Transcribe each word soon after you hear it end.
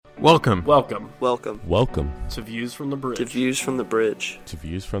Welcome. Welcome. Welcome Welcome To Views from the Bridge. to Views from the Bridge. to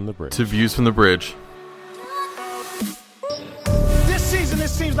Views from the Bridge. To Views from the Bridge. This season, it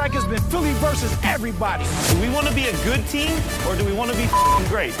seems like it's been Philly versus everybody. Do we want to be a good team, or do we want to be f***ing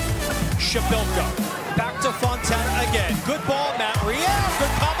great? Shapilko. Back to Fontana again. Good ball, Matt Riel.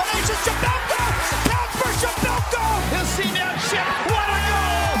 Good combination. Shapilko! Counts for Shapilko! He'll see now Ship. What a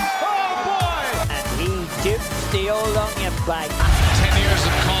goal! Oh, boy! And he dips the old onion bag. 10 years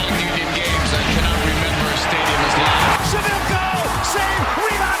of calling Union games, I cannot remember a stadium as loud. Shapilko! Save!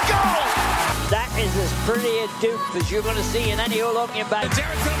 Rebound! Goal! That is as pretty a dupe as you're going to see in any old onion bag.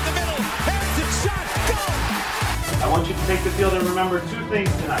 Harrison up the middle. Harrison shot. Goal! I want you to take the field and remember two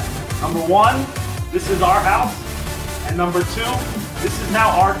things tonight. Number one, this is our house. And number two, this is now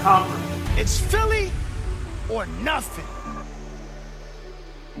our conference. It's Philly or nothing.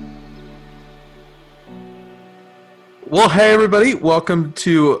 Well, hey, everybody. Welcome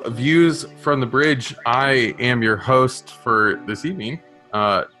to Views from the Bridge. I am your host for this evening,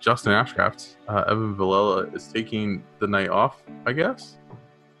 Justin Ashcraft. Evan Villela is taking the night off, I guess.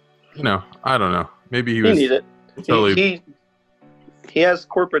 I don't know. Maybe he was He need it. totally... He has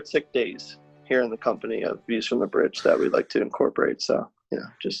corporate sick days here in the company of Views from the Bridge that we like to incorporate. So,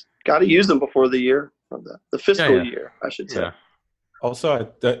 just got to use them before the year, or the fiscal year, I should say. Yeah.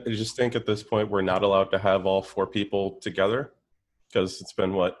 Also, I just think at this point we're not allowed to have all four people together because it's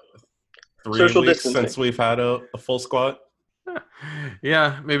been, 3 Social weeks distancing. since we've had a full squad?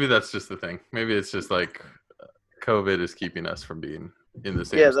 Yeah, maybe that's just the thing. Maybe it's just like COVID is keeping us from being in the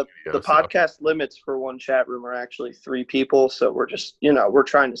same studio, The podcast limits for one chat room are actually 3 people, so we're just we're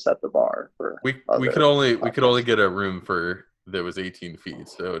trying to set the bar for We could only get a room that was 18 feet,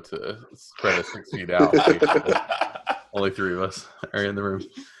 so to spread it 6 feet out, only 3 of us are in the room.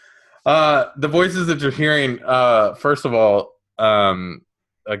 The voices that you're hearing, first of all,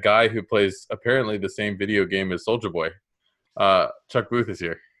 a guy who plays apparently the same video game as Soulja Boy, Chuck Booth is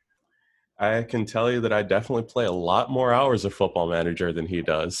here. I can tell you that I definitely play a lot more hours of Football Manager than he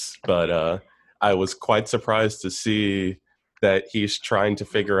does, but I was quite surprised to see that he's trying to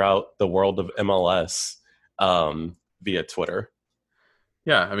figure out the world of MLS via Twitter.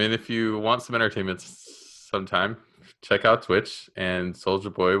 Yeah, I mean, if you want some entertainment sometime, check out Twitch. And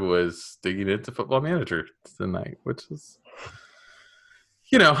Soulja Boy was digging into Football Manager tonight, which is,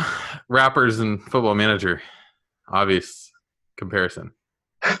 rappers and Football Manager, obvious comparison.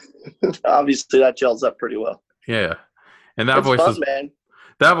 Obviously, that gels up pretty well. Yeah, and that It's voice fun, is man.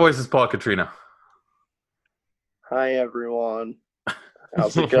 that voice is Paul Katrina. Hi, everyone.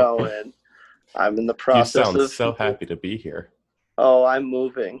 How's it going? I'm in the You process sound of so happy to be here. Oh, I'm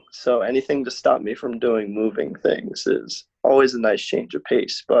moving. So anything to stop me from doing moving things is always a nice change of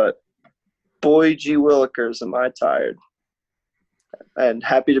pace. But boy, gee willikers, am I tired. And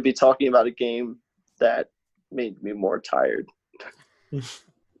happy to be talking about a game that made me more tired.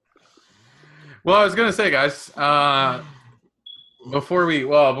 Well, I was gonna say, guys, before we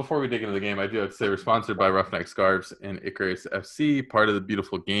dig into the game, I do have to say we're sponsored by Roughneck Scarves and Icarus FC, part of the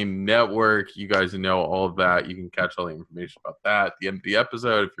Beautiful Game Network. You guys know all of that. You can catch all the information about that at the end of the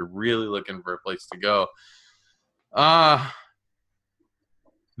episode if you're really looking for a place to go.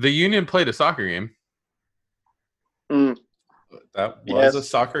 The Union played a soccer game. That was Yes. a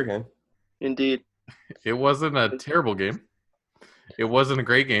soccer game. Indeed. It wasn't a terrible game. It wasn't a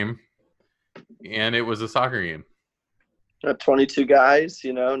great game. And it was a soccer game. 22 guys,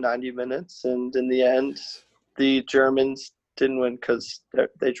 90 minutes. And in the end, the Germans didn't win because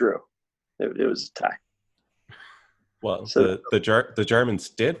they drew. It was a tie. Well, So- the Germans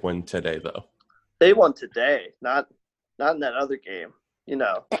did win today, though. They won today, not in that other game.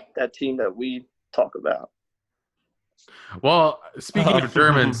 That team that we talk about. Well, speaking of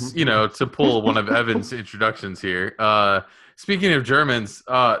Germans, to pull one of Evan's introductions here, speaking of Germans,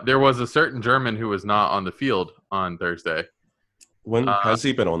 there was a certain German who was not on the field on Thursday. When has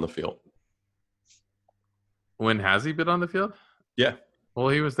he been on the field? When has he been on the field? Yeah. Well,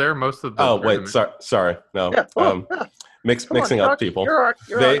 he was there most of the Oh, wait, tournament. sorry. No. Yeah, well, Mixing up people. You're our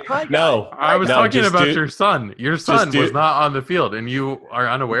high guy. No. I was No, talking just about do- your son. Your son do- was not on the field, and you are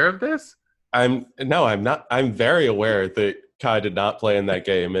unaware of this? I'm not. I'm very aware that Kai did not play in that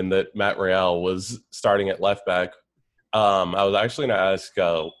game and that Matt Riel was starting at left back. I was actually going to ask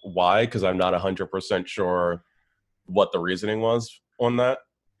why, because I'm not 100% sure what the reasoning was on that.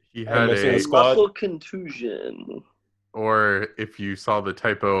 He had missing a, a squad. Muscle contusion. or if you saw the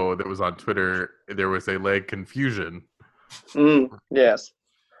typo that was on Twitter, there was a leg confusion. Yes.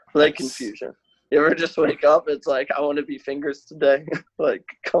 Leg confusion. You ever just wake up, it's like, I want to be fingers today? Like,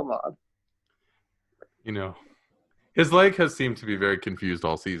 come on. His leg has seemed to be very confused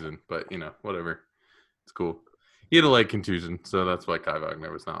all season, but whatever. It's cool. He had a leg contusion, so that's why Kai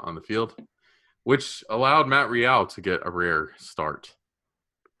Wagner was not on the field, which allowed Matt Real to get a rare start.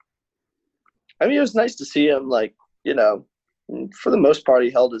 I mean, it was nice to see him, for the most part,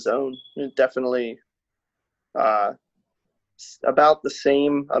 he held his own. Definitely about the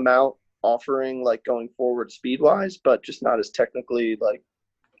same amount offering, going forward speed-wise, but just not as technically,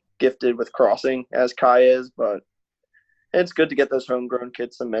 gifted with crossing as Kai is. But it's good to get those homegrown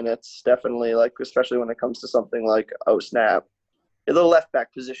kids some minutes, definitely, especially when it comes to something like snap. The left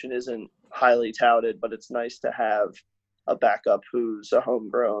back position isn't highly touted, but it's nice to have a backup who's a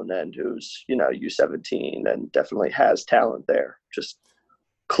homegrown and who's, U17 and definitely has talent there. Just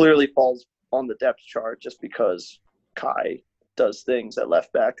clearly falls on the depth chart just because Kai does things at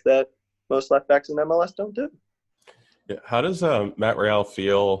left back that most left backs in MLS don't do. Yeah. How does Matt Real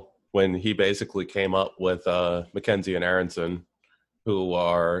feel when he basically came up with Mackenzie and Aronson, who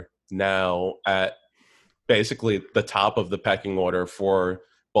are now at basically the top of the pecking order for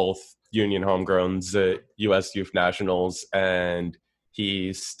both Union homegrowns, U.S. Youth Nationals, and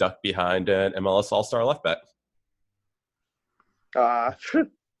he's stuck behind an MLS All-Star left back?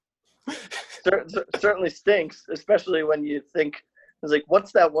 Certainly stinks, especially when you think, it's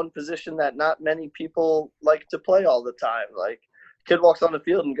what's that one position that not many people like to play all the time? Kid walks on the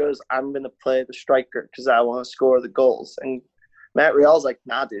field and goes, I'm going to play the striker because I want to score the goals. And Matt Real's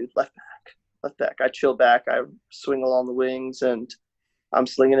nah, dude, left back. I chill back. I swing along the wings, and I'm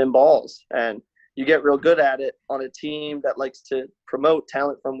slinging in balls. And you get real good at it on a team that likes to promote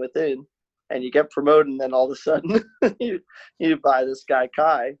talent from within. And you get promoted, and then all of a sudden you buy this guy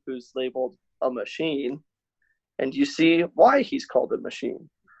Kai, who's labeled a machine, and you see why he's called a machine.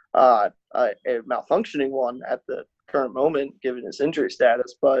 A malfunctioning one at the current moment, given his injury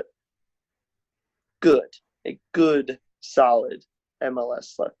status, but a good, solid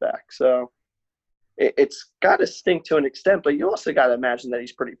MLS left back. So it's got to stink to an extent, but you also got to imagine that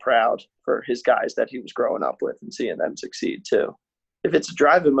he's pretty proud for his guys that he was growing up with and seeing them succeed too. If it's a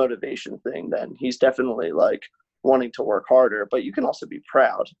drive and motivation thing, then he's definitely wanting to work harder, but you can also be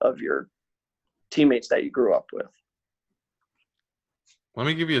proud of your teammates that you grew up with. Let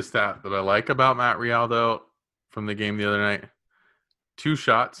me give you a stat that I like about Matt Real, though, from the game the other night. 2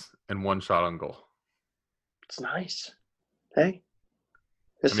 shots and 1 shot on goal. It's nice. Hey,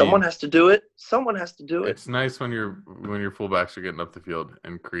 if someone has to do it, someone has to do it. It's nice when your fullbacks are getting up the field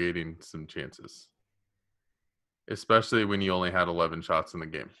and creating some chances, especially when you only had 11 shots in the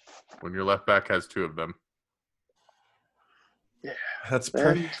game. When your left back has 2 of them. Yeah, that's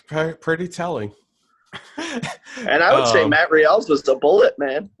pretty telling. And I would say Matt Real's was a bullet,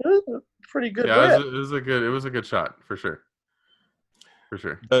 man. It was a pretty good. Yeah, it was a good shot for sure. For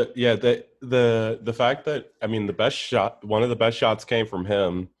sure. But yeah, the fact that the best shot, one of the best shots came from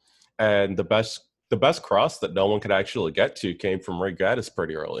him, and the best cross that no one could actually get to came from Ray Gaddis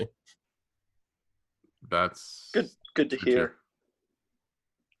pretty early. That's good to hear. True.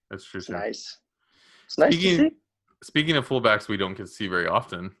 That's true. It's nice. It's nice to see. Speaking of fullbacks we don't get to see very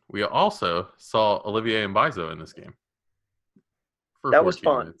often, we also saw Olivier Mbaizo in this game. That was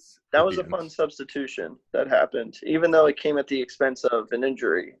fun. That was a fun substitution that happened, even though it came at the expense of an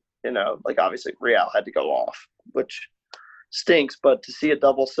injury. Obviously Real had to go off, which stinks, but to see a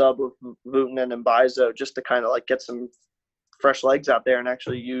double sub of Wooten and Mbaizo just to kind of get some fresh legs out there and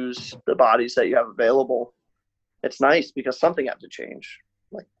actually use the bodies that you have available, it's nice because something had to change.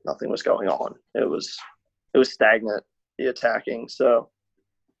 Nothing was going on. It was stagnant, the attacking. So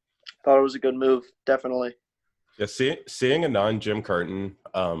thought it was a good move, definitely. Yeah, seeing a non-Jim Curtin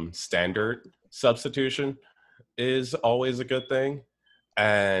standard substitution is always a good thing.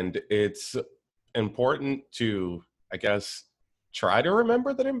 And it's important to, I guess, try to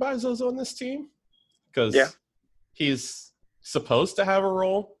remember that Mbaizo's on this team. Because he's supposed to have a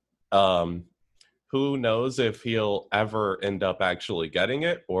role. Who knows if he'll ever end up actually getting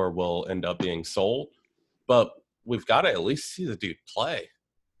it or will end up being sold. But we've got to at least see the dude play.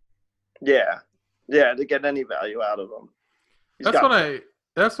 Yeah, to get any value out of him.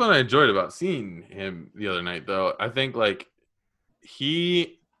 That's what I enjoyed about seeing him the other night, though. I think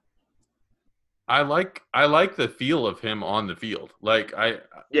I like the feel of him on the field.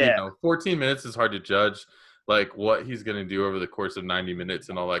 14 minutes is hard to judge what he's going to do over the course of 90 minutes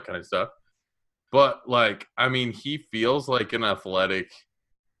and all that kind of stuff. But he feels like an athletic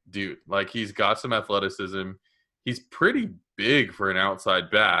dude. He's got some athleticism. He's pretty big for an outside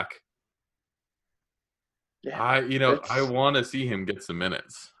back. Yeah, I want to see him get some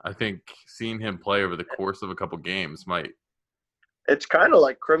minutes. I think seeing him play over the course of a couple games might. It's kind of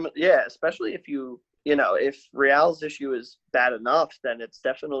like criminal, especially if you if Real's issue is bad enough, then it's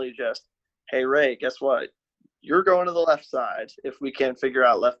definitely just, hey, Ray, guess what? You're going to the left side if we can't figure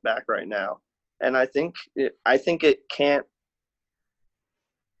out left back right now. And I think it can't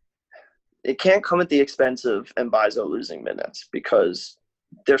come at the expense of Mbaizo losing minutes, because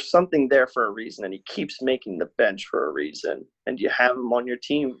there's something there for a reason, and he keeps making the bench for a reason, and you have him on your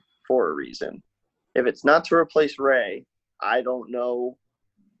team for a reason. If it's not to replace Ray, I don't know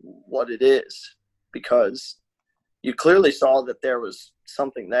what it is, because you clearly saw that there was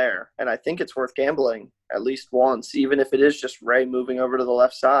something there, and I think it's worth gambling at least once, even if it is just Ray moving over to the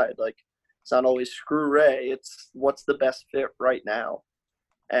left side. Like, it's not always screw Ray, it's what's the best fit right now.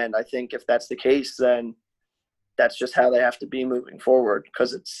 And I think if that's the case, then that's just how they have to be moving forward,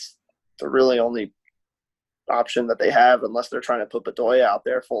 because it's the really only option that they have, unless they're trying to put Bedoya out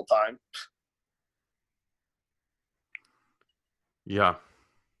there full time. Yeah.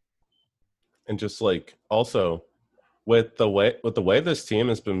 And just like also with the way this team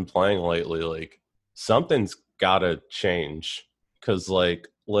has been playing lately, like something's gotta change. Cause like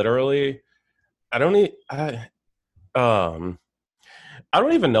literally I don't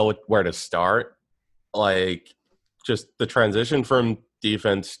even know where to start. Like, just the transition from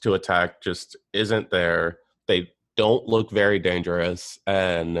defense to attack just isn't there. They don't look very dangerous.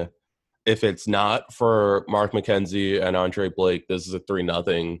 And if it's not for Mark McKenzie and Andre Blake, this is a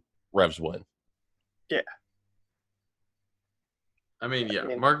 3-0 Revs win. Yeah. I mean,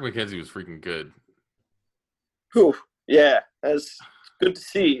 Mark McKenzie was freaking good. Whew. Yeah, that's good to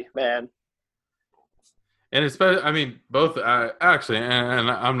see, man. And especially, I mean, both actually, and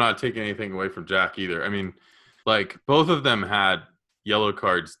I'm not taking anything away from Jack either. I mean, like, both of them had yellow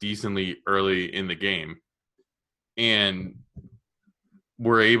cards decently early in the game, and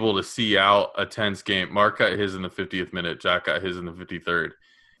were able to see out a tense game. Mark got his in the 50th minute, Jack got his in the 53rd,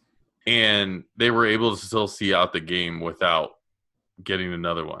 and they were able to still see out the game without getting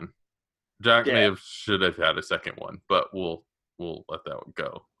another one. Jack should have had a second one, but we'll let that one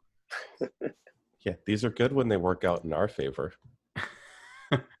go. Yeah, these are good when they work out in our favor.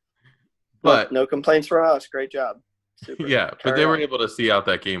 But no complaints for us. Great job. Super. Yeah, but they were able to see out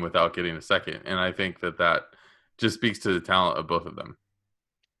that game without getting a second, and I think that just speaks to the talent of both of them.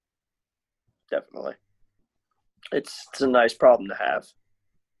 Definitely. It's a nice problem to have.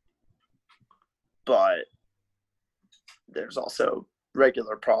 But there's also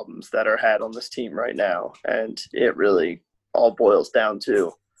regular problems that are had on this team right now, and it really all boils down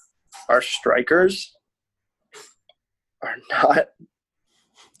to our strikers are not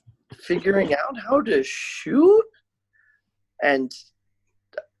figuring out how to shoot and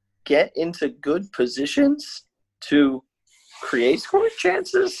get into good positions to create scoring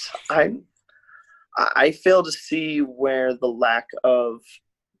chances. I fail to see where the lack of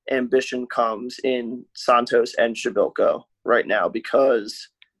ambition comes in Santos and Shabilko right now, because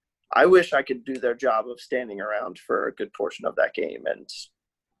I wish I could do their job of standing around for a good portion of that game and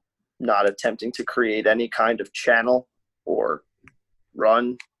not attempting to create any kind of channel or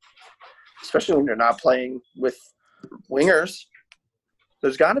run, especially when you're not playing with wingers.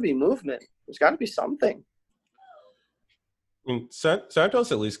 There's got to be movement. There's got to be something. I mean,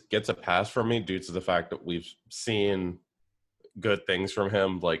 Santos at least gets a pass from me due to the fact that we've seen good things from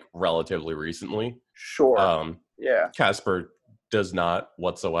him, like, relatively recently. Sure. Yeah. Casper does not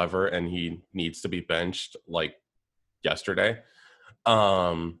whatsoever, and he needs to be benched, like, yesterday.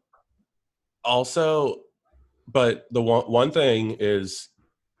 Also, but the one thing is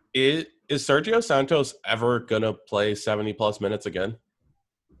Sergio Santos ever gonna play 70+ minutes again?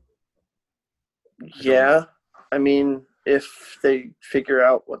 Yeah, I mean, if they figure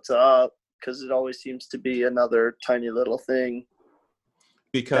out what's up, because it always seems to be another tiny little thing.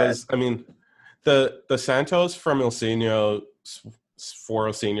 Because I mean, the Santos from Ilsinho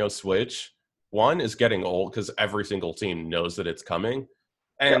switch, one is getting old because every single team knows that it's coming,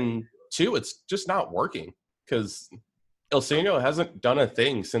 and two, it's just not working because Ilsinho hasn't done a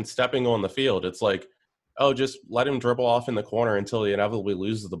thing since stepping on the field. It's like, oh, just let him dribble off in the corner until he inevitably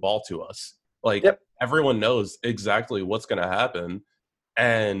loses the ball to us. Like, everyone knows exactly what's going to happen.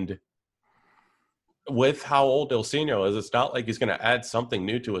 And with how old Ilsinho is, it's not like he's going to add something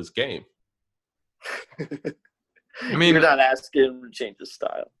new to his game. I mean, you're not asking him to change his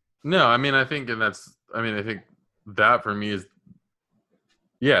style. No, I mean, I think that for me is,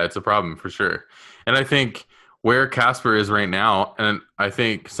 it's a problem for sure. And I think where Casper is right now, and I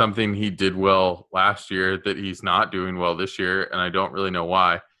think something he did well last year that he's not doing well this year, and I don't really know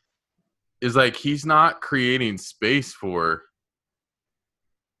why, is like he's not creating space for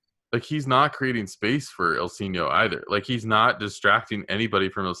like he's not creating space for Ilsinho either. Like he's not distracting anybody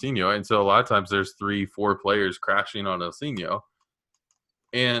from Ilsinho. And so a lot of times there's 3-4 players crashing on Ilsinho.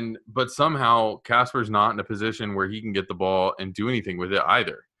 But somehow Casper's not in a position where he can get the ball and do anything with it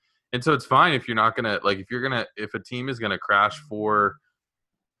either. And so it's fine if you're not going to, like, if a team is going to crash 4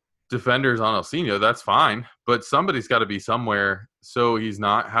 defenders on Ilsinho, that's fine. But somebody's got to be somewhere so he's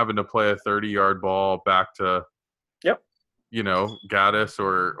not having to play a 30-yard ball back to, Gaddis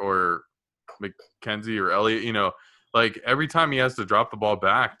or McKenzie or Elliott, like every time he has to drop the ball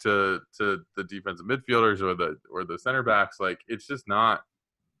back to the defensive midfielders or the center backs, like it's not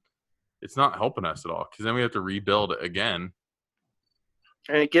helping us at all because then we have to rebuild it again.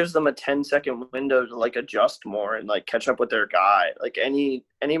 And it gives them a 10-second window to like adjust more and like catch up with their guy. Like any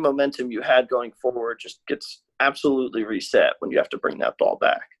momentum you had going forward just gets absolutely reset when you have to bring that ball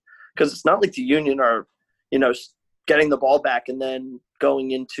back. Because it's not like the Union are, getting the ball back and then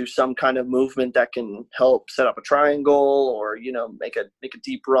going into some kind of movement that can help set up a triangle or, make a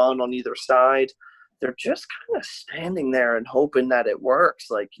deep run on either side. They're just kind of standing there and hoping that it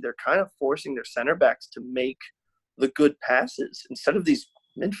works. Like they're kind of forcing their center backs to make the good passes instead of these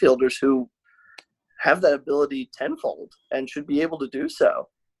midfielders who have that ability tenfold and should be able to do so.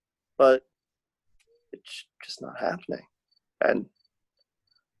 But it's just not happening. And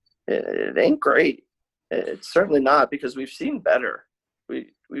it ain't great. It's certainly not because we've seen better.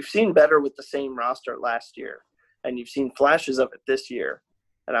 We've seen better with the same roster last year, and you've seen flashes of it this year.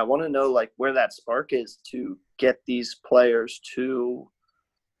 And I want to know like where that spark is to get these players to,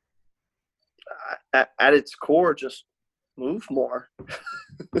 at its core, just move more.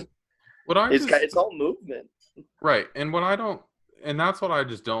 It's all movement, right? And that's what I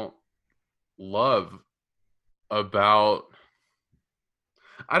just don't love about.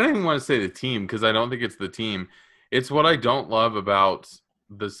 I don't even want to say the team because I don't think it's the team. It's what I don't love about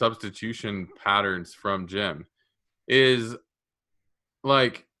the substitution patterns from Jim is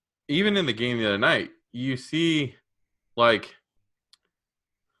like, even in the game the other night, you see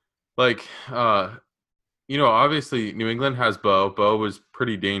obviously New England has Bo. Bo was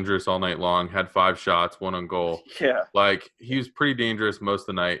pretty dangerous all night long, had 5 shots, 1 on goal. Yeah. Like he was pretty dangerous most of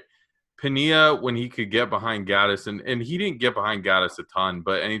the night. Pania, when he could get behind Gaddis, and he didn't get behind Gaddis a ton,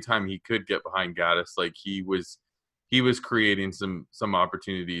 but anytime he could get behind Gaddis, like he was creating some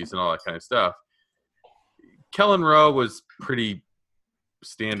opportunities and all that kind of stuff. Kellen Rowe was pretty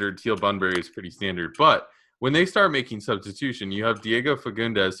standard. Teal Bunbury is pretty standard. But when they start making substitution, you have Diego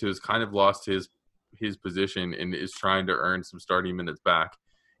Fagundes, who has kind of lost his position and is trying to earn some starting minutes back.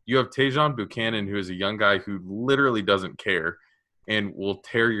 You have Tejan Buchanan, who is a young guy who literally doesn't care and will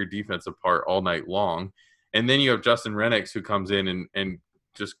tear your defense apart all night long. And then you have Justin Rennicks, who comes in and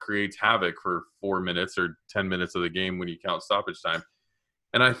just creates havoc for 4 minutes or 10 minutes of the game when you count stoppage time.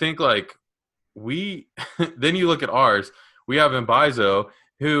 And I think like then you look at ours, we have Mbaizo,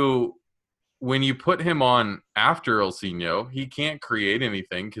 who when you put him on after Ilsinho, he can't create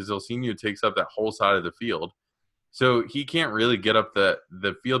anything because Ilsinho takes up that whole side of the field. So he can't really get up the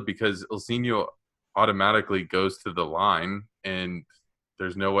field because Ilsinho automatically goes to the line and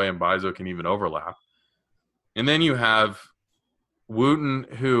there's no way Mbaizo can even overlap. And then you have Wooten,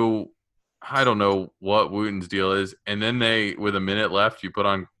 who I don't know what Wooten's deal is. And then with a minute left, you put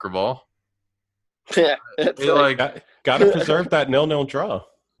on Graval. Yeah. Got to preserve that 0-0 draw.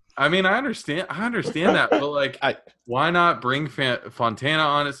 I mean, I understand that, but like, why not bring Fontana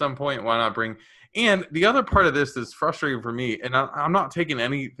on at some point? Why not bring? And the other part of this that's frustrating for me, and I'm not taking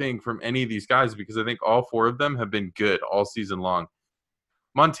anything from any of these guys because I think all 4 of them have been good all season long.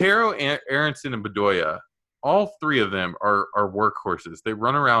 Montero, Aronson, and Bedoya, all 3 of them are workhorses. They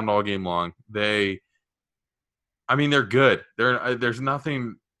run around all game long. They're good. There's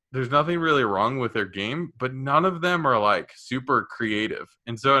nothing really wrong with their game, but none of them are like super creative.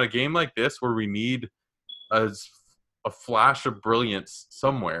 And so in a game like this where we need a flash of brilliance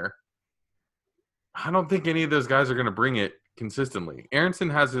somewhere, I don't think any of those guys are going to bring it consistently. Aronson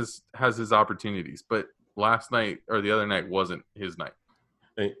has his opportunities, but last night or the other night wasn't his night.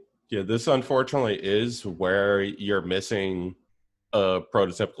 Yeah, this unfortunately is where you're missing a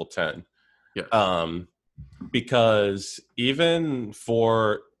prototypical 10. Yeah. Because even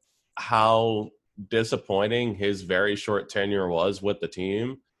for how disappointing his very short tenure was with the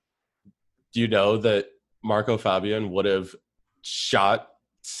team, do you know that Marco Fabian would have shot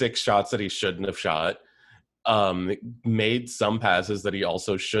 6 shots that he shouldn't have shot, made some passes that he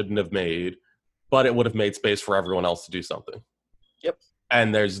also shouldn't have made, but it would have made space for everyone else to do something. Yep.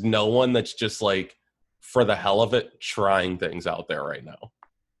 And there's no one that's just like, for the hell of it, trying things out there right now.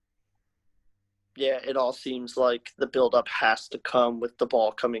 Yeah, it all seems like the buildup has to come with the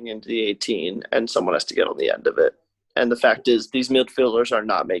ball coming into the 18 and someone has to get on the end of it. And the fact is these midfielders are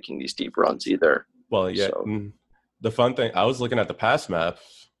not making these deep runs either. Well, yeah. So. The fun thing, I was looking at the pass map,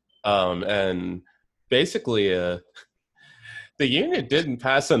 and basically the Union didn't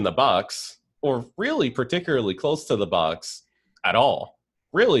pass in the box or really particularly close to the box at all.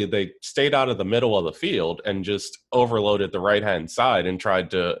 Really, they stayed out of the middle of the field and just overloaded the right-hand side and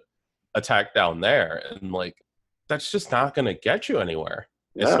tried to attack down there. And, like, that's just not going to get you anywhere,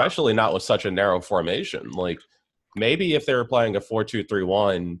 especially not with such a narrow formation. Like, maybe if they were playing a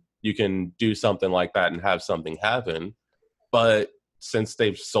 4-2-3-1, you can do something like that and have something happen. But since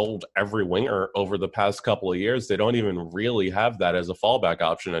they've sold every winger over the past couple of years, they don't even really have that as a fallback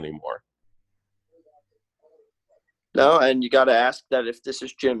option anymore. No, and you got to ask that if this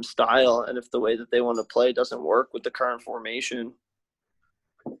is Jim's style and if the way that they want to play doesn't work with the current formation,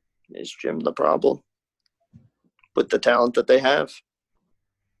 is Jim the problem with the talent that they have?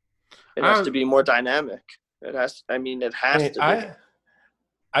 It has to be more dynamic. It has to be.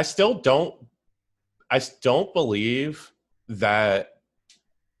 I still don't believe that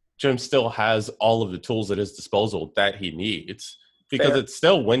Jim still has all of the tools at his disposal that he needs, because it's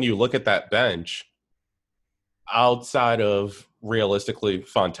still, when you look at that bench, outside of realistically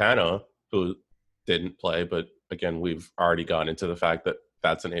Fontana, who didn't play, but again, we've already gone into the fact that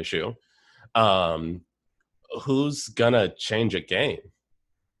that's an issue. Who's gonna change a game?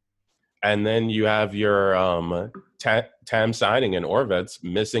 And then you have your Tam signing and Orvets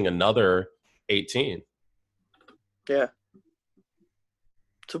missing another 18. Yeah.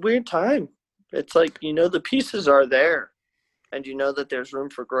 It's a weird time. It's like, the pieces are there and you know that there's room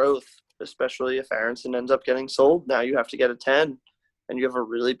for growth, especially if Aronson ends up getting sold. Now you have to get a 10 and you have a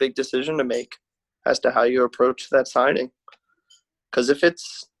really big decision to make as to how you approach that signing. Because if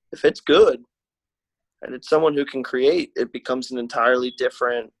it's good and it's someone who can create, it becomes an entirely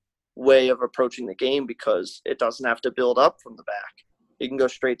different way of approaching the game, because it doesn't have to build up from the back. You can go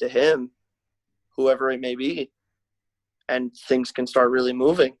straight to him, whoever it may be, and things can start really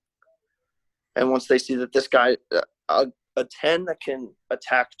moving. And once they see that this guy, a 10 that can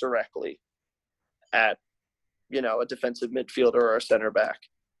attack directly at, a defensive midfielder or a center back,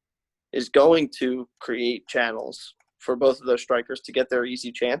 is going to create channels for both of those strikers to get their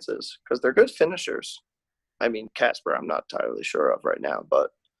easy chances, because they're good finishers. I mean, Casper, I'm not entirely sure of right now,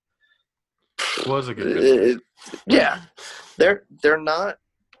 but was a good yeah, they're not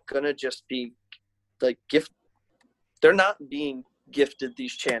gonna just be like they're not being gifted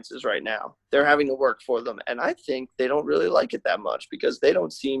these chances right now. They're having to work for them, and I think they don't really like it that much, because they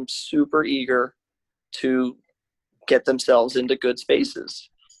don't seem super eager to get themselves into good spaces.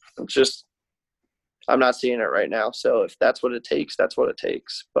 I'm not seeing it right now. So if that's what it takes, that's what it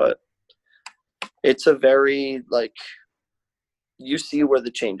takes. But it's a very, you see where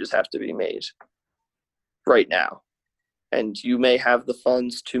the changes have to be made right now. And you may have the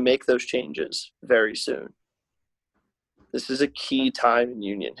funds to make those changes very soon. This is a key time in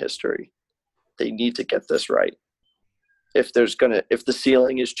Union history. They need to get this right. If the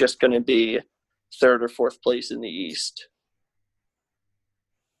ceiling is just going to be third or fourth place in the East,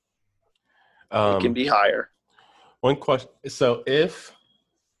 it can be higher. One question. So if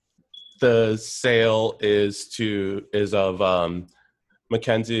the sale is of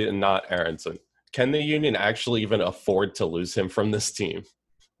McKenzie and not Aronson, can the Union actually even afford to lose him from this team?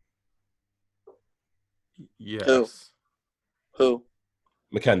 Yes. Who?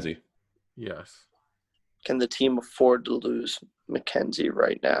 McKenzie. Yes. Can the team afford to lose McKenzie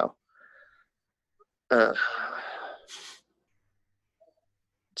right now?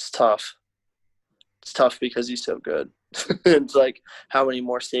 It's tough. It's tough because he's so good. It's like, how many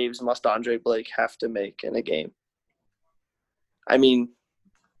more saves must Andre Blake have to make in a game? I mean,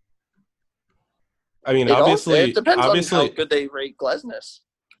 obviously, it depends on how good they rate Glesnes.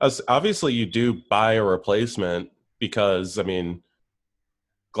 Obviously, you do buy a replacement because,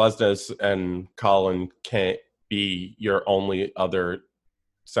 Glesnes and Colin can't be your only other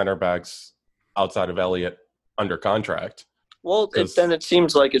center backs outside of Elliott under contract. Well, then it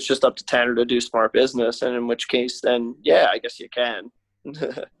seems like it's just up to Tanner to do smart business, and in which case, then, yeah, I guess you can.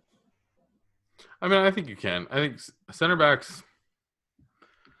 I think you can. I think center backs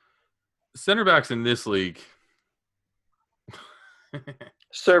in this league,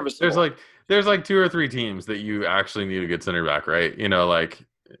 serviceable. There's like two or three teams that you actually need a good center back, right? If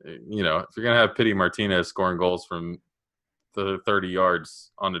you're gonna have Pity Martinez scoring goals from the 30 yards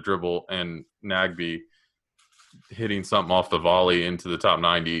on the dribble and Nagby hitting something off the volley into the top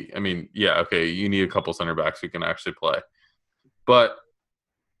 90, you need a couple center backs who can actually play. But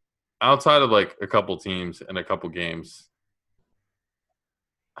outside of like a couple teams and a couple games,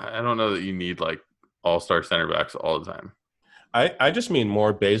 I don't know that you need like all-star center backs all the time. I just mean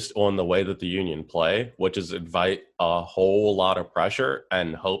more based on the way that the Union play, which is invite a whole lot of pressure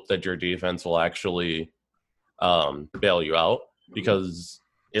and hope that your defense will actually bail you out. Because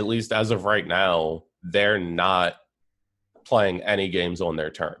at least as of right now, they're not playing any games on their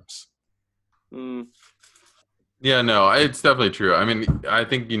terms. Yeah, no, it's definitely true. I mean, I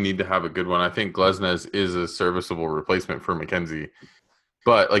think you need to have a good one. I think Glesnes is a serviceable replacement for McKenzie.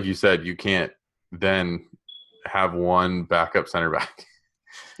 But like you said, you can't then have one backup center back.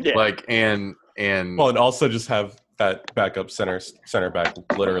 Yeah. And also just have that backup center back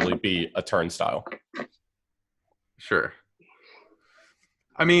literally be a turnstile. Sure.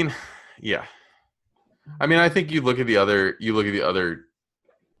 I mean, yeah. I mean, I think you look at the other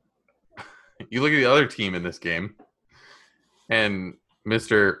team in this game, and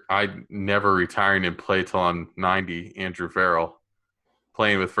I never retiring and play till I'm 90, Andrew Farrell,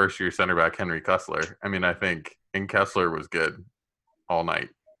 playing with first-year center back Henry Kessler. I mean, I think Kessler was good all night.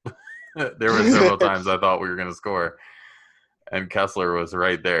 There were several times I thought we were going to score, and Kessler was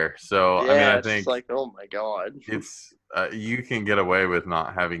right there. So, Yeah, I mean, I it's think like, oh my God. it's you can get away with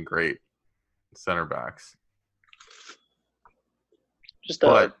not having great center backs.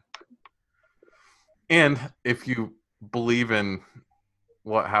 And if you believe in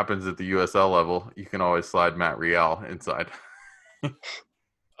what happens at the USL level, you can always slide Matt Real inside.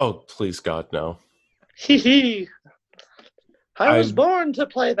 Oh, please God, no. I was born to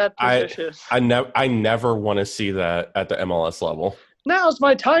play that position. I never want to see that at the MLS level. Now's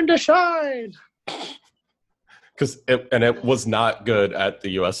my time to shine. Because it was not good at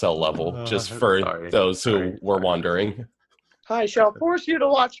the USL level, just for those who were wondering. I shall force you to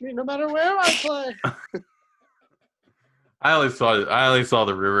watch me no matter where I play. I only saw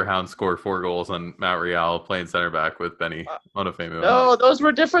the Riverhounds score 4 goals on Matt Real playing center back with Benny Bonifemu. No, those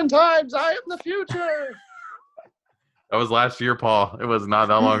were different times. I am the future. That was last year, Paul. It was not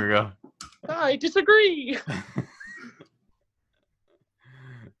that long ago. I disagree.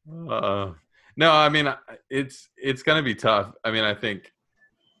 No, I mean, it's going to be tough. I mean, I think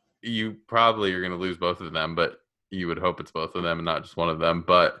you probably are going to lose both of them, but you would hope it's both of them and not just one of them.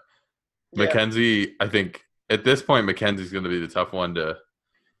 But yeah. McKenzie, I think at this point, McKenzie's going to be the tough one to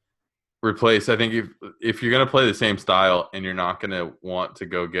replace. I think if you're going to play the same style and you're not going to want to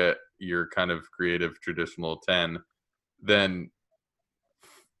go get your kind of creative traditional 10, then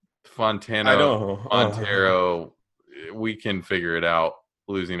Montero, we can figure it out.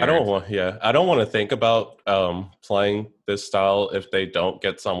 Losing. I don't want to think about playing this style if they don't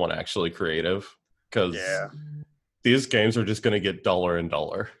get someone actually creative, because these games are just going to get duller and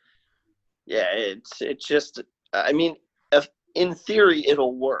duller. Yeah, it's just. I mean, in theory,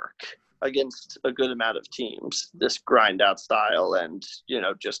 it'll work against a good amount of teams. This grind out style, and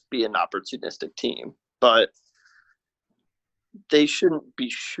just be an opportunistic team, but they shouldn't be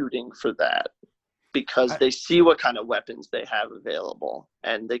shooting for that. Because they see what kind of weapons they have available,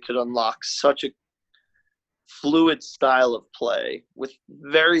 and they could unlock such a fluid style of play with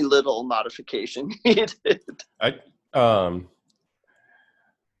very little modification needed. I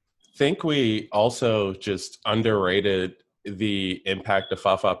think we also just underrated the impact of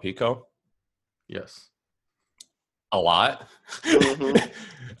Fafa Pico. Yes. A lot.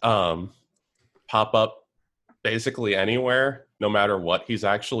 Mm-hmm. Pop up basically anywhere, no matter what he's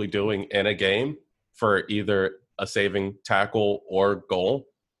actually doing in a game, for either a saving tackle or goal.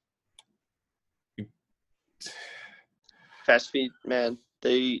 Fast feet, man.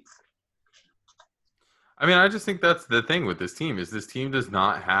 I mean, I just think that's the thing with this team is this team does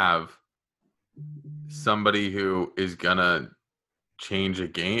not have somebody who is gonna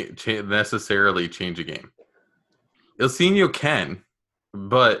necessarily change a game. Ilsinho can,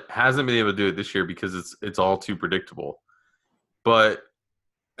 but hasn't been able to do it this year because it's all too predictable. But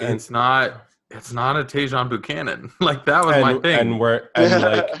it's not a Tajon Buchanan. Like, that was my thing.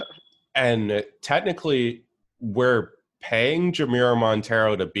 And technically we're paying Jamiro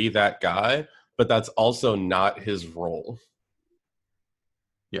Montero to be that guy, but that's also not his role.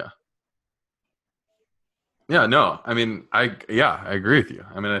 Yeah. Yeah, no. I mean, I agree with you.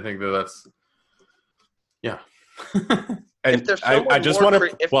 I mean, I think that's And if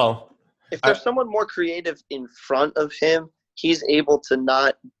there's someone more creative in front of him, he's able to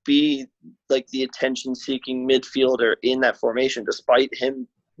not be like the attention-seeking midfielder in that formation, despite him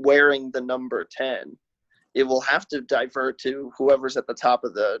wearing the number 10. It will have to divert to whoever's at the top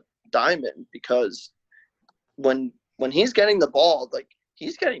of the diamond, because when he's getting the ball, like,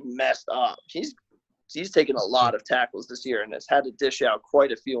 he's getting messed up. He's he's taken a lot of tackles this year and has had to dish out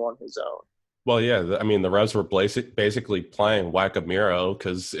quite a few on his own. Well, yeah, I mean, the Revs were basically playing Whack-A-Miro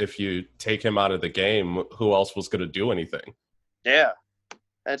because if you take him out of the game, who else was going to do anything? Yeah,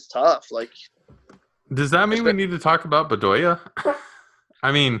 that's tough. Like, does that mean we need to talk about Bedoya?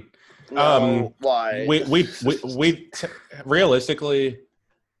 I mean, no, why? We realistically,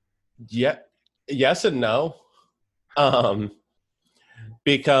 yes and no,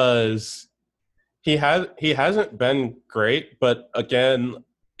 because he hasn't been great, but again,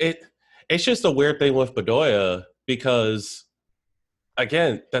 it's just a weird thing with Bedoya because,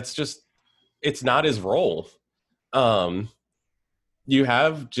 again, it's not his role. You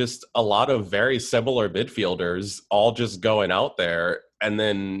have just a lot of very similar midfielders all just going out there, and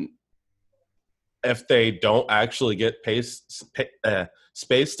then if they don't actually get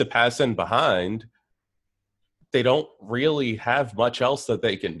space to pass in behind, they don't really have much else that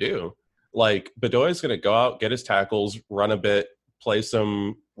they can do. Like, Bedoya's going to go out, get his tackles, run a bit, play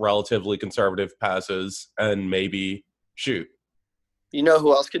some relatively conservative passes, and maybe shoot. You know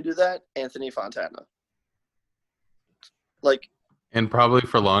who else can do that? Anthony Fontana. Like, and probably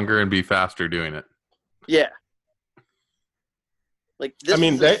for longer and be faster doing it. Yeah. Like, this,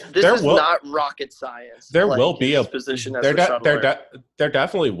 this is not rocket science. There like, will be a position as there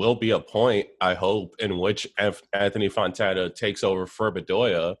definitely will be a point, I hope, in which Anthony Fontana takes over for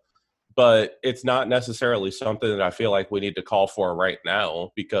Bedoya, but it's not necessarily something that I feel like we need to call for right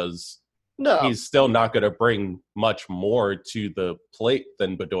now because he's still not going to bring much more to the plate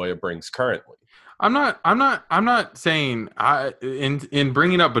than Bedoya brings currently. I'm not saying in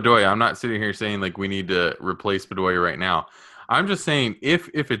bringing up Bedoya, I'm not sitting here saying like we need to replace Bedoya right now. I'm just saying if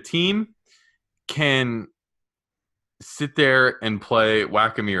a team can sit there and play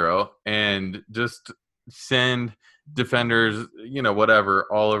Whack-A-Miro and just send defenders, whatever,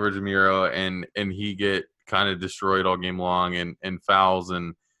 all over Jamiro and he get kind of destroyed all game long and fouls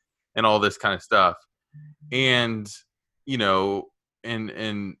and all this kind of stuff. And,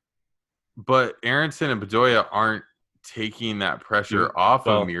 but Aronson and Bedoya aren't taking that pressure off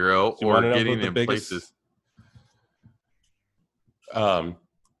of Miro or getting in places.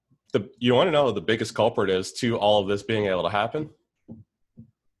 You want to know what the biggest culprit is to all of this being able to happen?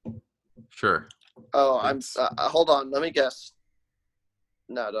 Sure. Oh, I'm hold on. Let me guess.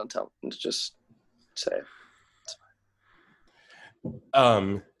 No, don't tell me. Just say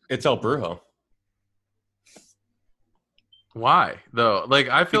it. It's El Brujo. Why though? Like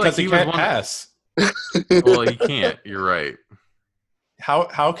I feel because like he can't pass. Well, he can't. You're right.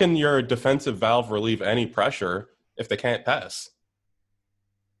 How can your defensive valve relieve any pressure if they can't pass?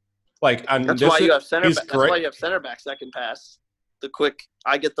 Like that's why you have center backs that can pass. The quick,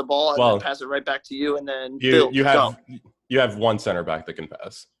 I get the ball and then pass it right back to you, and then you have one center back that can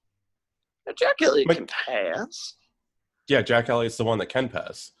pass. Now, Jack Elliott can pass. Yeah, Jack Elliott's the one that can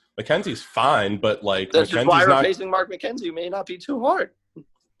pass. McKenzie's fine, but like that's just why replacing Mark McKenzie may not be too hard.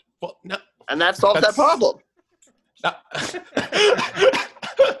 Well, no, and that solves that problem.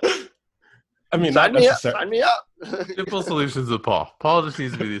 I mean, sign me up. Simple solutions with Paul. Paul just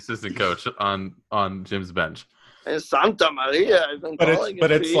needs to be the assistant coach on Jim's bench. And Santa Maria, I've been calling but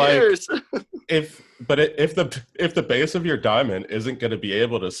it it's for years. Like if the base of your diamond isn't going to be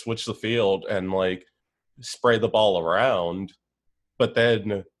able to switch the field and like spray the ball around, but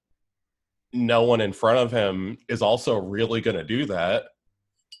then no one in front of him is also really going to do that.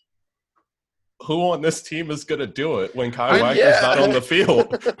 Who on this team is going to do it when Kai Wagner's not on the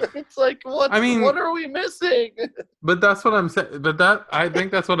field? It's like, what are we missing? But that's what I'm saying. I think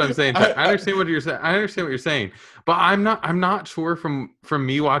that's what I'm saying. I understand what you're saying. I understand what you're saying. But I'm not sure from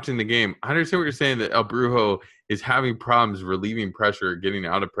me watching the game. I understand what you're saying that El Brujo is having problems relieving pressure, getting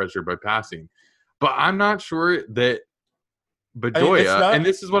out of pressure by passing. But I'm not sure that Bedoya, and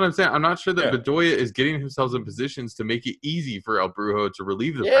this is what I'm saying, I'm not sure that Bedoya is getting himself in positions to make it easy for El Brujo to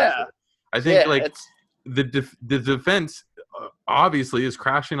relieve the pressure. I think the defense obviously is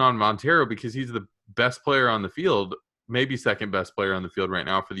crashing on Montero because he's the best player on the field, maybe second best player on the field right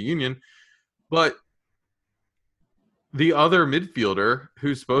now for the Union. But the other midfielder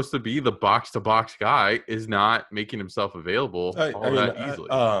who's supposed to be the box-to-box guy is not making himself available that easily.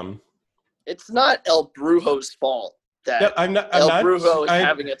 It's not El Brujo's fault that El Brujo is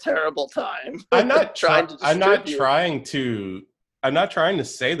having a terrible time. I'm not trying to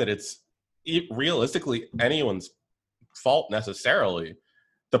say that it's realistically anyone's fault necessarily.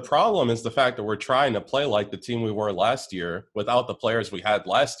 The problem is the fact that we're trying to play like the team we were last year without the players we had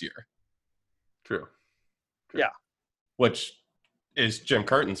last year. True. Yeah. Which is Jim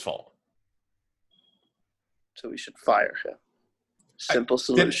Curtin's fault. So we should fire him. Simple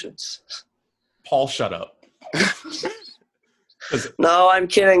solutions. Paul, shut up. No, I'm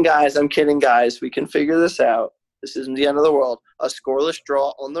kidding, guys. We can figure this out. This isn't the end of the world. A scoreless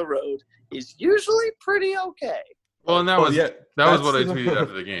draw on the road is usually pretty okay. Well, and that was what I tweeted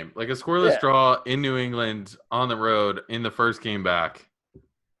after the game. Like a scoreless draw in New England on the road in the first game back.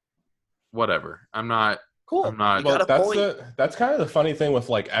 Whatever. I'm not. Cool. That's kind of the funny thing with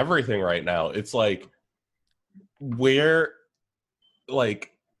like everything right now. It's like we're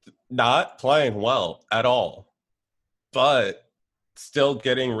like not playing well at all, but still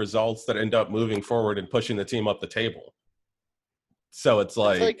getting results that end up moving forward and pushing the team up the table. So it's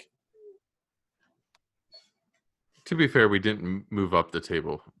like to be fair, we didn't move up the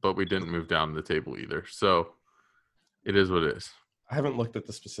table, but we didn't move down the table either. So it is what it is. I haven't looked at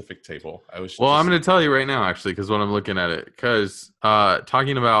the specific table. I'm going to tell you right now, actually, because when I'm looking at it, because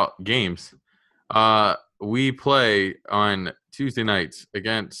talking about games, we play on Tuesday nights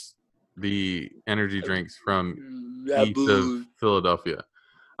against the energy drinks from east of Philadelphia.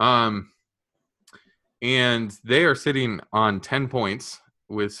 And they are sitting on 10 points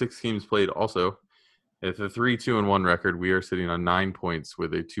with 6 teams played also. It's a 3-2-1 record. We are sitting on 9 points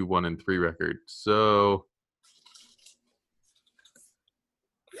with a 2-1-3 record. So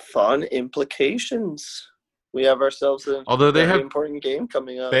fun implications. We have ourselves a important game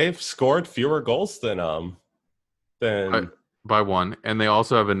coming up. They've scored fewer goals than by 1, and they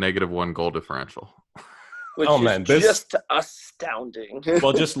also have a -1 goal differential. Which is just astounding.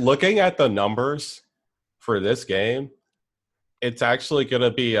 Well, just looking at the numbers for this game, it's actually going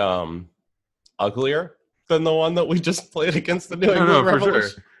to be uglier than the one that we just played against the New England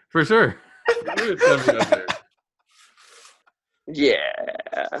Revolution. For sure.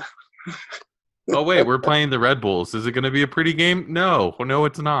 Yeah. Oh, wait, we're playing the Red Bulls. Is it going to be a pretty game? No,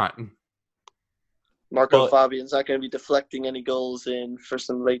 it's not. Marco Fabian's not going to be deflecting any goals in for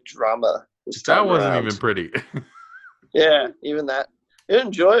some late drama. That wasn't even pretty. Yeah, even that.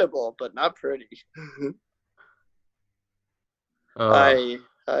 Enjoyable, but not pretty.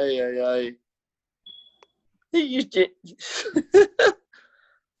 You did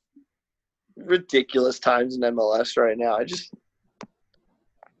ridiculous times in MLS right now.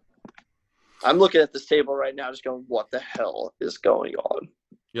 I'm looking at this table right now, just going, what the hell is going on?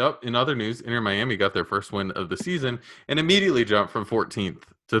 Yep. In other news, Inter Miami got their first win of the season and immediately jumped from 14th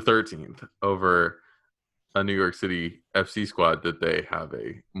to 13th over a New York City FC squad that they have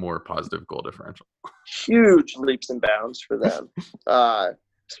a more positive goal differential. Huge leaps and bounds for them,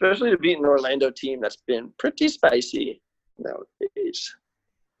 especially to beat an Orlando team that's been pretty spicy nowadays.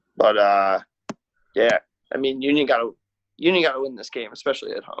 But yeah, I mean, Union got to win this game,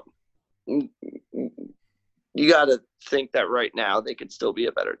 especially at home. You got to think that right now they could still be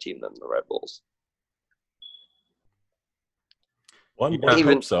a better team than the Red Bulls.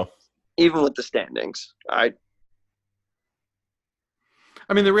 Hope so. Even with the standings, I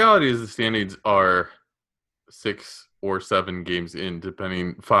mean, the reality is the standings are 6 or 7 games in,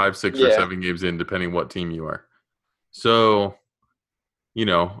 depending 5, 6, or 7 games in, depending what team you are. So,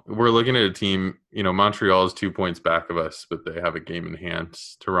 we're looking at a team. Montreal is 2 points back of us, but they have a game in hand.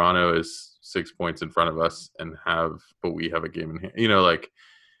 Toronto is 6 points in front of us, but we have a game in hand.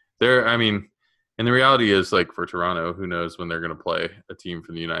 And the reality is, like, for Toronto, who knows when they're going to play a team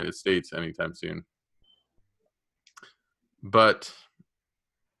from the United States anytime soon. But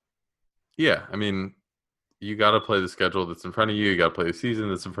yeah, I mean, you got to play the schedule that's in front of you. You got to play the season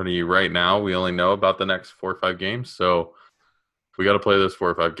that's in front of you right now. We only know about the next 4 or 5 games, so we got to play those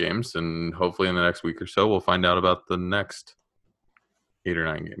 4 or 5 games, and hopefully in the next week or so, we'll find out about the next 8 or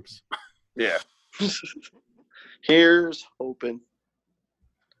 9 games. Yeah. Here's hoping.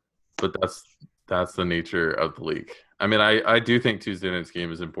 But that's the nature of the league. I mean, I do think Tuesday night's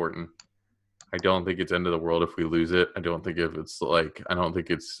game is important. I don't think it's end of the world if we lose it. I don't think it's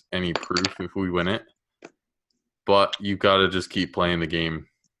any proof if we win it. But you got to just keep playing the game.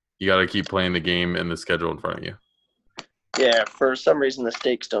 You got to keep playing the game and the schedule in front of you. Yeah, for some reason the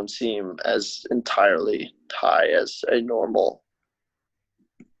stakes don't seem as entirely high as a normal,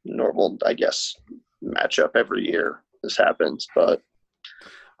 I guess, matchup every year. This happens, but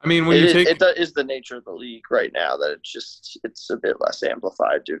I mean, it is the nature of the league right now that it's a bit less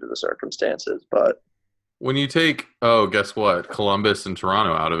amplified due to the circumstances. But when you take guess what, Columbus and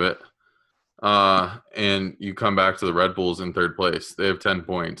Toronto out of it, and you come back to the Red Bulls in 3rd place, they have 10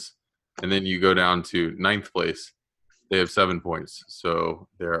 points, and then you go down to 9th place. They have 7 points, so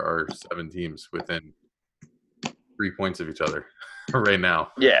there are 7 teams within 3 points of each other right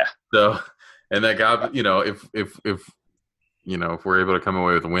now. Yeah. So, and that gap, if we're able to come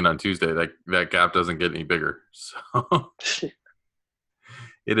away with a win on Tuesday, that gap doesn't get any bigger. So,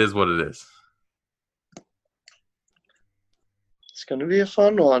 it is what it is. It's going to be a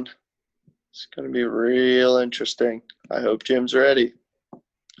fun one. It's going to be real interesting. I hope Jim's ready.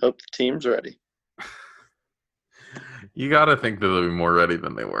 Hope the team's ready. You got to think that they'll be more ready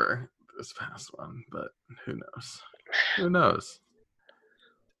than they were this past one, but who knows? Who knows?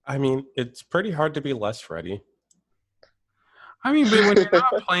 I mean, it's pretty hard to be less ready. I mean, but when you're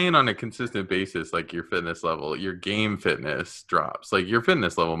not playing on a consistent basis, like your fitness level, your game fitness drops. Like your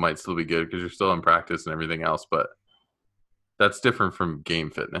fitness level might still be good because you're still in practice and everything else, but that's different from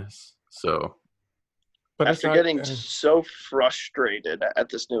game fitness. So, But after getting so frustrated at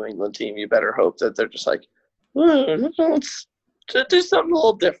this New England team, you better hope that they're just like, let's do something a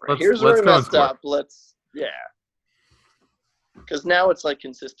little different. Here's where we messed up. Yeah. Because now it's like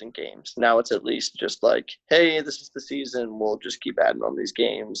consistent games. Now it's at least just like, hey, this is the season. We'll just keep adding on these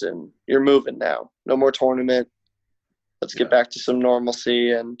games, and you're moving now. No more tournament. Let's get back to some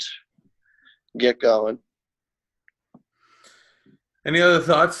normalcy and get going. Any other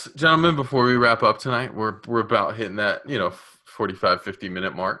thoughts, gentlemen, before we wrap up tonight? We're about hitting that 45,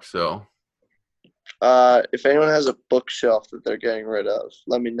 50-minute mark. So, if anyone has a bookshelf that they're getting rid of,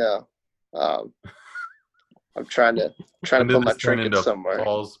 let me know. I'm trying to put my trinket somewhere.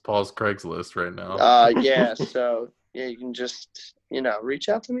 Paul's Craigslist right now. Yeah. So yeah, you can just reach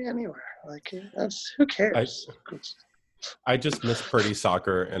out to me anywhere. Like who cares? I just miss Pretty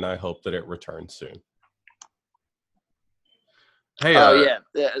Soccer, and I hope that it returns soon. Hey.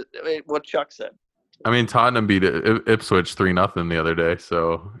 What Chuck said. I mean, Tottenham beat Ipswich 3-0 the other day,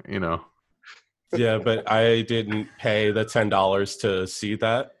 so Yeah, but I didn't pay the $10 to see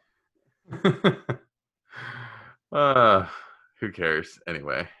that. Who cares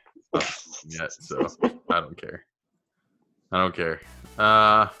anyway? Yet, so I don't care. All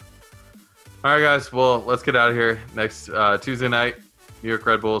right, guys. Well, let's get out of here. Next Tuesday night, New York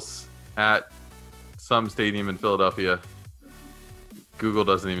Red Bulls at some stadium in Philadelphia. Google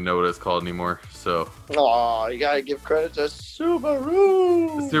doesn't even know what it's called anymore. So, you gotta give credit to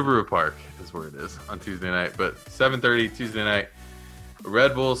Subaru. The Subaru Park is where it is on Tuesday night. But 7:30 Tuesday night,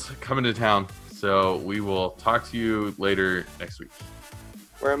 Red Bulls coming to town. So we will talk to you later next week.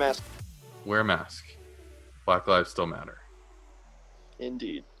 Wear a mask. Black lives still matter.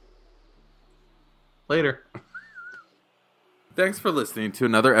 Indeed. Later. Thanks for listening to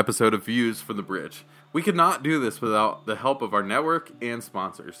another episode of Views from the Bridge. We could not do this without the help of our network and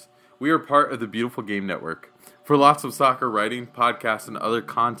sponsors. We are part of the Beautiful Game Network. For lots of soccer writing, podcasts, and other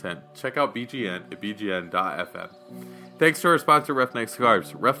content, check out BGN at bgn.fm. Thanks to our sponsor, Roughneck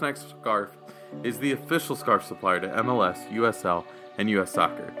Scarves. Roughneck Scarf is the official scarf supplier to MLS, USL, and US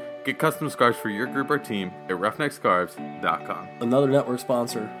Soccer. Get custom scarves for your group or team at roughneckscarves.com. Another network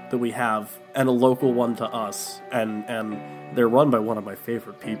sponsor that we have, and a local one to us, and they're run by one of my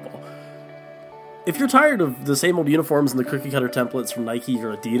favorite people. If you're tired of the same old uniforms and the cookie-cutter templates from Nike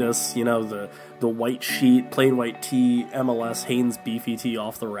or Adidas, the white sheet, plain white tee, MLS, Hanes beefy tee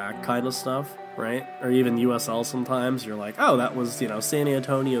off the rack kind of stuff, right? Or even USL sometimes, you're like, oh, that was, San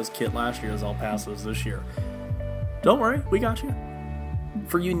Antonio's kit last year is El Paso's this year. Don't worry, we got you.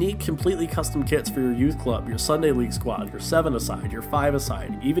 For unique, completely custom kits for your youth club, your Sunday League squad, your 7-a-side, your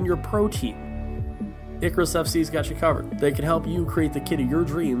 5-a-side, even your pro team, Icarus FC's got you covered. They can help you create the kit of your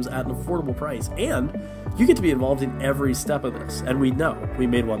dreams at an affordable price, and you get to be involved in every step of this. And we know we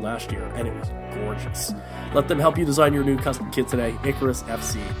made one last year, and it was gorgeous. Let them help you design your new custom kit today.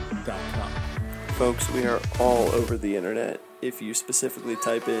 IcarusFC.com. Folks, we are all over the internet. If you specifically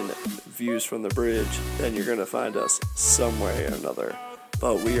type in Views from the Bridge, then you're going to find us some way or another.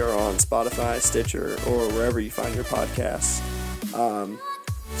 But we are on Spotify, Stitcher, or wherever you find your podcasts.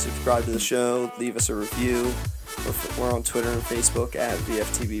 Subscribe to the show, leave us a review. We're on Twitter and Facebook at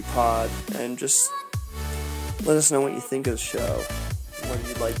VFTB Pod, and just let us know what you think of the show, what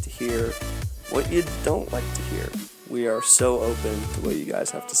you'd like to hear, what you don't like to hear. We are so open to what you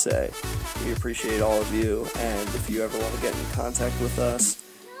guys have to say. We appreciate all of you, and if you ever want to get in contact with us,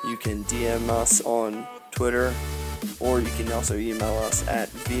 you can DM us on Twitter, or you can also email us at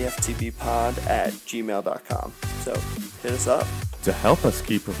vftbpod@gmail.com. So hit us up. To help us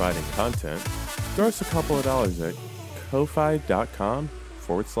keep providing content, throw us a couple of dollars at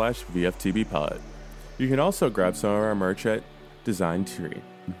ko-fi.com/VFTBpod. You can also grab some of our merch at Design Tree.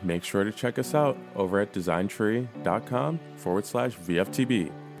 Make sure to check us out over at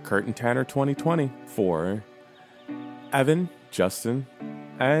designtree.com/VFTB. Kurt Tanner 2020 for Evan, Justin,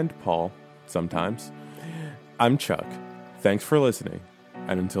 and Paul sometimes. I'm Chuck. Thanks for listening,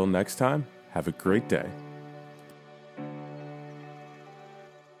 and until next time, have a great day.